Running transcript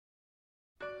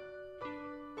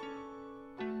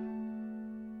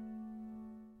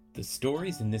The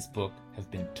stories in this book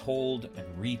have been told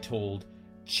and retold,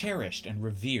 cherished and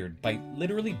revered by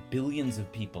literally billions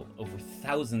of people over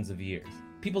thousands of years.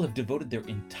 People have devoted their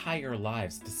entire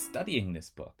lives to studying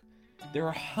this book. There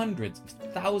are hundreds of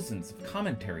thousands of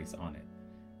commentaries on it,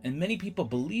 and many people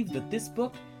believe that this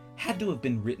book had to have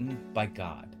been written by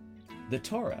God. The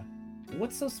Torah.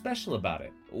 What's so special about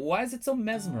it? Why is it so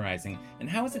mesmerizing, and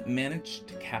how has it managed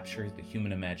to capture the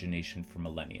human imagination for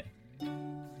millennia?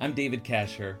 I'm David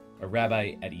Kasher, a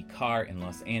rabbi at Ikar in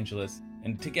Los Angeles,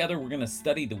 and together we're going to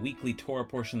study the weekly Torah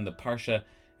portion of the Parsha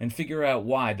and figure out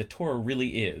why the Torah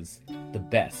really is the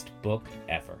best book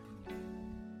ever.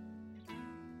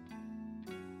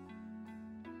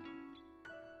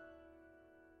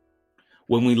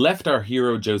 When we left our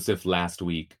hero Joseph last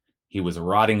week, he was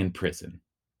rotting in prison.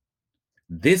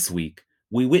 This week,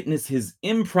 we witness his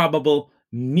improbable,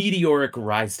 meteoric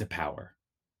rise to power.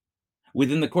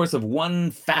 Within the course of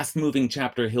one fast-moving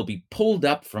chapter, he'll be pulled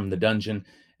up from the dungeon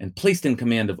and placed in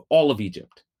command of all of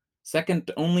Egypt,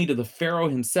 second only to the Pharaoh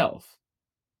himself.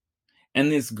 And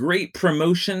this great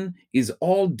promotion is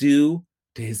all due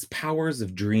to his powers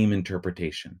of dream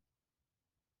interpretation.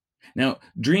 Now,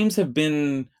 dreams have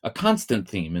been a constant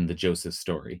theme in the Joseph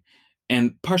story,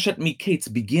 and Parshat Miketz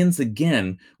begins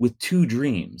again with two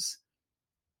dreams.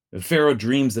 Pharaoh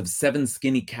dreams of 7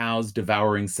 skinny cows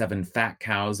devouring 7 fat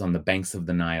cows on the banks of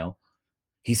the Nile.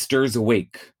 He stirs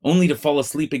awake, only to fall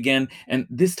asleep again, and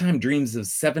this time dreams of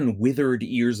 7 withered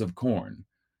ears of corn.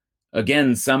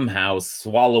 Again, somehow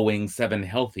swallowing 7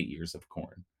 healthy ears of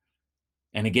corn.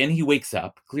 And again he wakes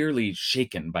up, clearly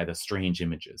shaken by the strange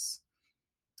images.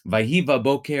 Vayhi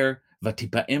vaboker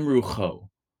vatipa'em rucho.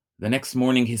 The next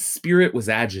morning his spirit was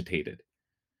agitated.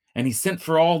 And he sent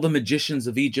for all the magicians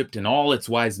of Egypt and all its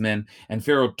wise men, and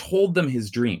Pharaoh told them his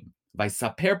dream.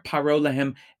 Vaysaper paro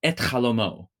lehem et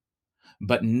chalomo.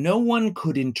 But no one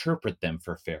could interpret them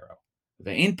for Pharaoh.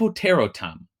 Ve'en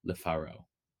poterotam lepharaoh.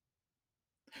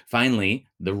 Finally,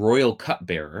 the royal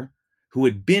cupbearer, who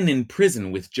had been in prison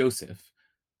with Joseph,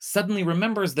 suddenly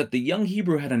remembers that the young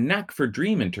Hebrew had a knack for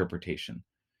dream interpretation.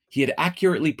 He had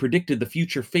accurately predicted the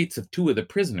future fates of 2 of the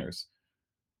prisoners.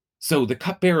 So the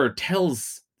cupbearer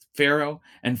tells Pharaoh,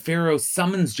 and Pharaoh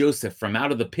summons Joseph from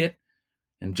out of the pit,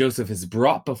 and Joseph is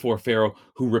brought before Pharaoh,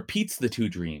 who repeats the 2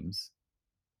 dreams.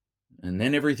 And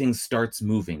then everything starts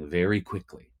moving very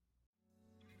quickly.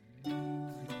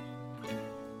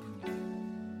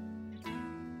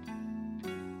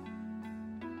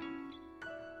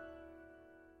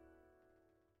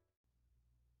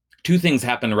 Two things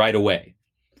happen right away.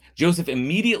 Joseph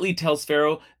immediately tells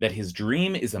Pharaoh that his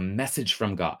dream is a message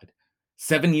from God.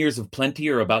 7 years of plenty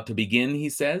are about to begin, he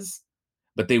says,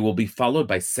 but they will be followed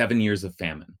by 7 years of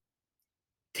famine.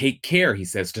 Take care, he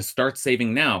says, to start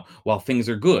saving now while things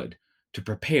are good, to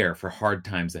prepare for hard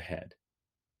times ahead.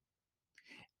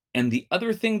 And the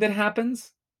other thing that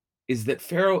happens is that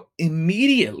Pharaoh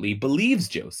immediately believes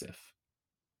Joseph.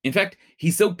 In fact,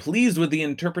 he's so pleased with the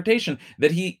interpretation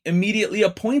that he immediately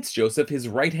appoints Joseph his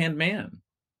right-hand man.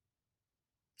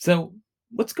 So,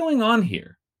 what's going on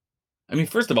here? I mean,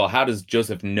 first of all, how does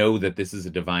Joseph know that this is a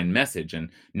divine message and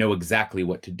know exactly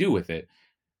what to do with it?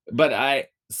 But I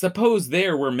suppose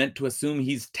there we're meant to assume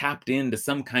he's tapped into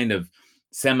some kind of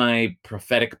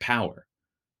semi-prophetic power.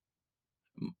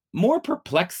 More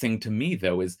perplexing to me,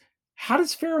 though, is how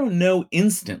does Pharaoh know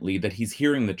instantly that he's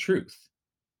hearing the truth?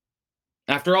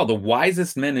 After all, the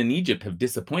wisest men in Egypt have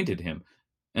disappointed him,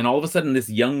 and all of a sudden this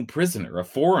young prisoner, a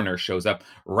foreigner, shows up,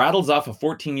 rattles off a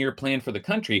 14-year plan for the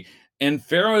country, and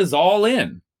Pharaoh is all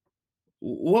in.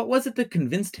 What was it that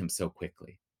convinced him so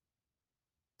quickly?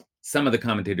 Some of the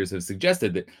commentators have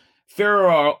suggested that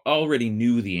Pharaoh already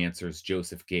knew the answers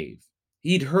Joseph gave.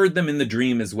 He'd heard them in the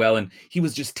dream as well, and he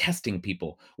was just testing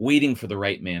people, waiting for the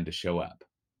right man to show up.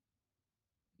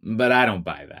 But I don't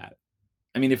buy that.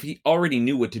 I mean, if he already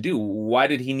knew what to do, why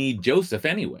did he need Joseph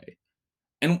anyway?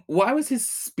 And why was his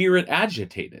spirit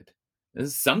agitated?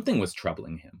 Something was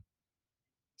troubling him.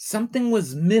 Something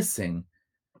was missing,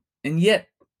 and yet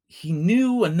he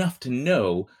knew enough to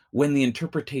know when the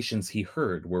interpretations he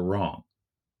heard were wrong.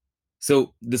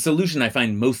 So the solution I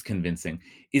find most convincing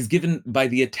is given by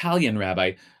the Italian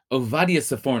rabbi Ovadia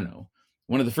Sforno,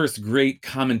 one of the first great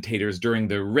commentators during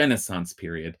the Renaissance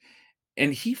period.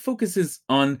 And he focuses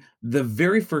on the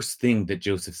very first thing that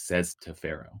Joseph says to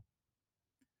Pharaoh.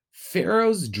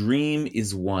 Pharaoh's dream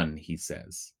is one, he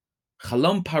says.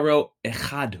 Chalom paro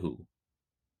echadhu.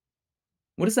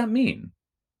 What does that mean?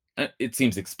 It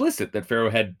seems explicit that Pharaoh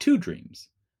had 2 dreams.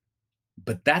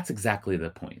 But that's exactly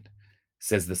the point,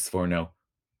 says the Sforno.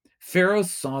 Pharaoh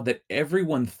saw that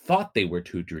everyone thought they were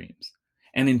 2 dreams,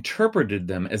 and interpreted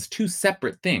them as two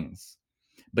separate things.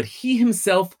 But he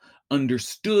himself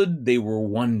understood they were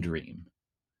one dream.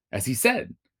 As he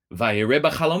said, Vayere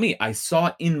b'chalomi, I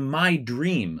saw in my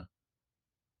dream.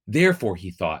 Therefore,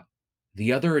 he thought,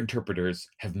 the other interpreters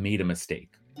have made a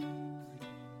mistake.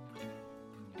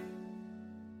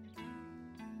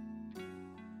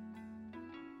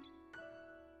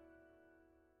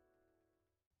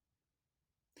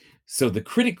 So the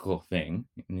critical thing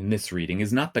in this reading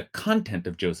is not the content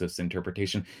of Joseph's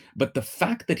interpretation, but the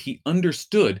fact that he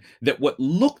understood that what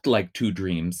looked like two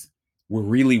dreams were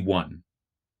really one.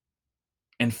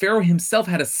 And Pharaoh himself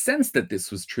had a sense that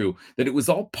this was true, that it was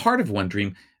all part of one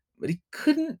dream, but he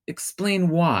couldn't explain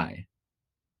why.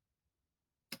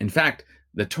 In fact,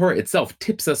 the Torah itself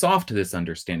tips us off to this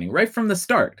understanding right from the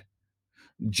start.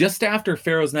 Just after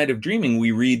Pharaoh's night of dreaming,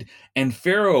 we read, and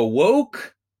Pharaoh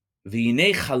awoke,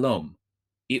 v'hinei chalom.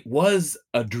 It was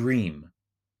a dream.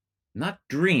 Not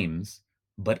dreams,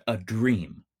 but a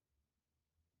dream.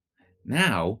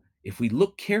 Now, if we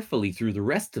look carefully through the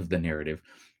rest of the narrative,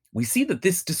 we see that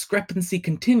this discrepancy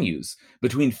continues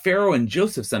between Pharaoh and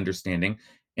Joseph's understanding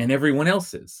and everyone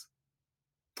else's.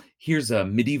 Here's a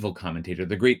medieval commentator,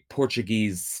 the great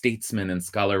Portuguese statesman and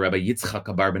scholar Rabbi Yitzchak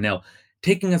Abarbanel,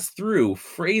 taking us through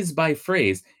phrase by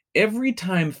phrase every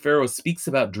time Pharaoh speaks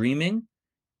about dreaming,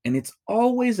 and it's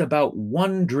always about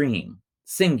one dream,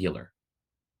 singular.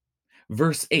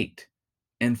 Verse 8,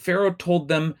 and Pharaoh told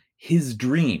them his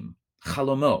dream,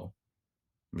 chalomo.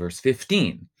 Verse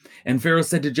 15, and Pharaoh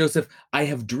said to Joseph, I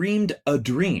have dreamed a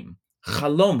dream,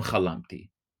 chalom chalamti.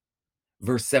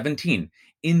 Verse 17,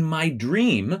 in my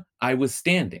dream I was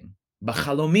standing,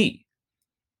 b'chalomi.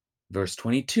 Verse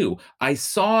 22, I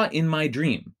saw in my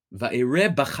dream,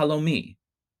 va'ere b'chalomi.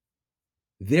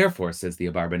 Therefore, says the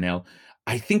Abarbanel,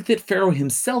 I think that Pharaoh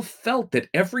himself felt that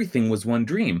everything was one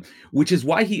dream, which is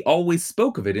why he always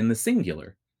spoke of it in the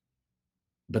singular.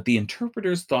 But the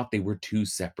interpreters thought they were two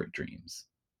separate dreams.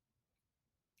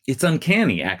 It's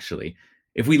uncanny, actually.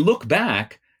 If we look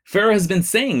back, Pharaoh has been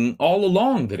saying all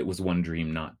along that it was one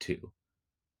dream, not two.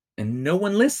 And no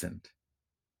one listened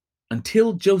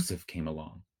until Joseph came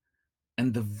along.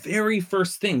 And the very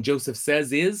first thing Joseph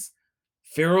says is,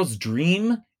 Pharaoh's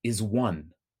dream is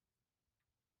one.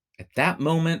 At that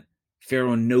moment,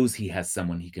 Pharaoh knows he has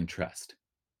someone he can trust.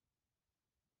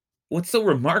 What's so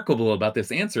remarkable about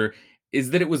this answer is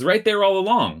that it was right there all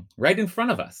along, right in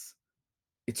front of us.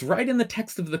 It's right in the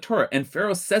text of the Torah, and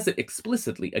Pharaoh says it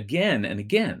explicitly again and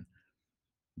again.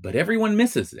 But everyone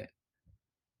misses it.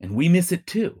 And we miss it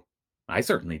too. I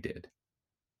certainly did.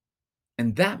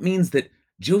 And that means that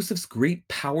Joseph's great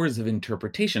powers of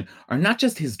interpretation are not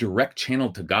just his direct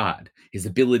channel to God, his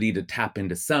ability to tap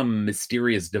into some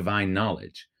mysterious divine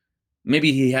knowledge.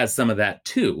 Maybe he has some of that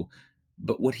too,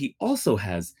 but what he also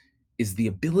has is the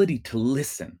ability to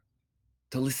listen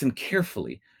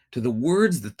carefully to the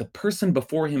words that the person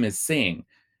before him is saying,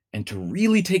 and to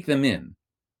really take them in,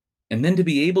 and then to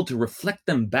be able to reflect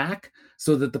them back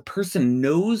so that the person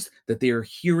knows that they are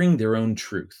hearing their own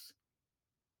truth.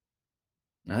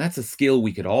 Now, that's a skill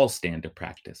we could all stand to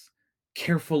practice.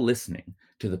 Careful listening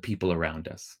to the people around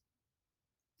us.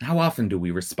 How often do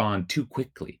we respond too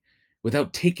quickly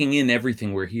without taking in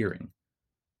everything we're hearing?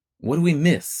 What do we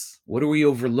miss? What are we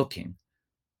overlooking?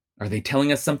 Are they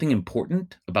telling us something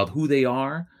important about who they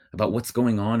are, about what's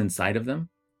going on inside of them?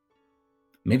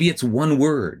 Maybe it's one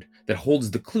word that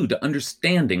holds the clue to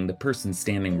understanding the person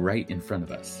standing right in front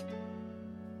of us.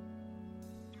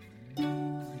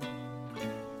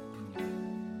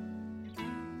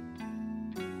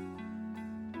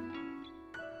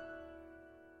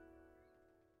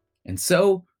 And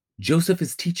so, Joseph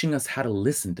is teaching us how to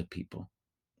listen to people.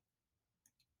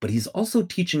 But he's also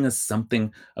teaching us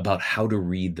something about how to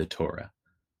read the Torah,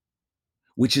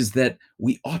 which is that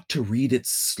we ought to read it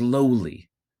slowly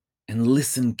and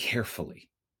listen carefully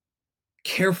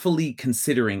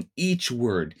considering each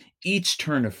word, each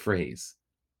turn of phrase.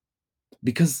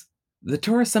 Because the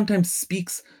Torah sometimes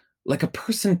speaks like a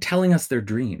person telling us their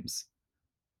dreams.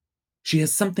 She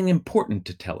has something important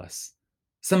to tell us,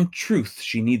 some truth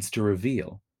she needs to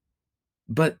reveal.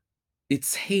 But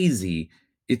it's hazy,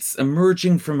 it's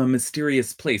emerging from a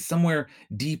mysterious place, somewhere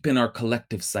deep in our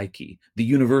collective psyche, the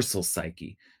universal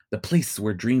psyche, the place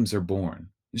where dreams are born.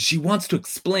 She wants to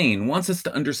explain, wants us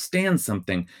to understand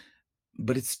something,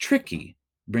 but it's tricky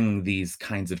bringing these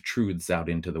kinds of truths out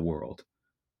into the world.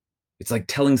 It's like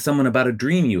telling someone about a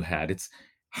dream you had. It's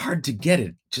hard to get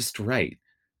it just right.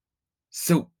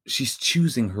 So she's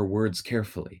choosing her words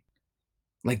carefully.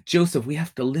 Like Joseph, we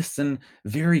have to listen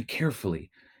very carefully,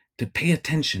 to pay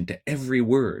attention to every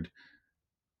word,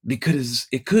 because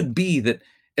it could be that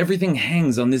Everything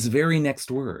hangs on this very next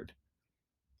word.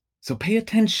 So pay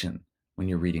attention when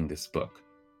you're reading this book,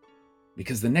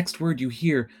 because the next word you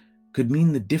hear could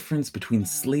mean the difference between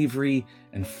slavery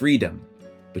and freedom,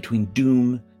 between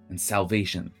doom and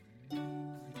salvation.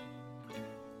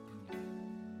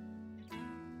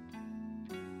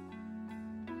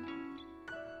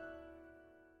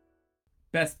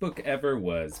 Best Book Ever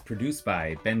was produced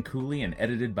by Ben Cooley and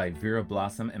edited by Vera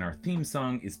Blossom, and our theme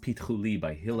song is Pitrouli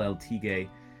by Hillel Tigay.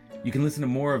 You can listen to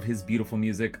more of his beautiful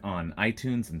music on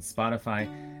iTunes and Spotify,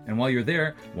 and while you're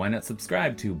there, why not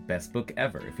subscribe to Best Book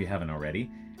Ever if you haven't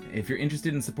already? If you're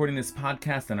interested in supporting this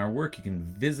podcast and our work, you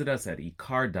can visit us at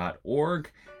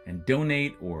icar.org and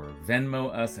donate or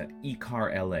Venmo us at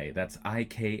icarla. That's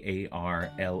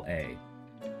IKARLA.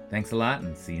 Thanks a lot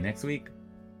and see you next week.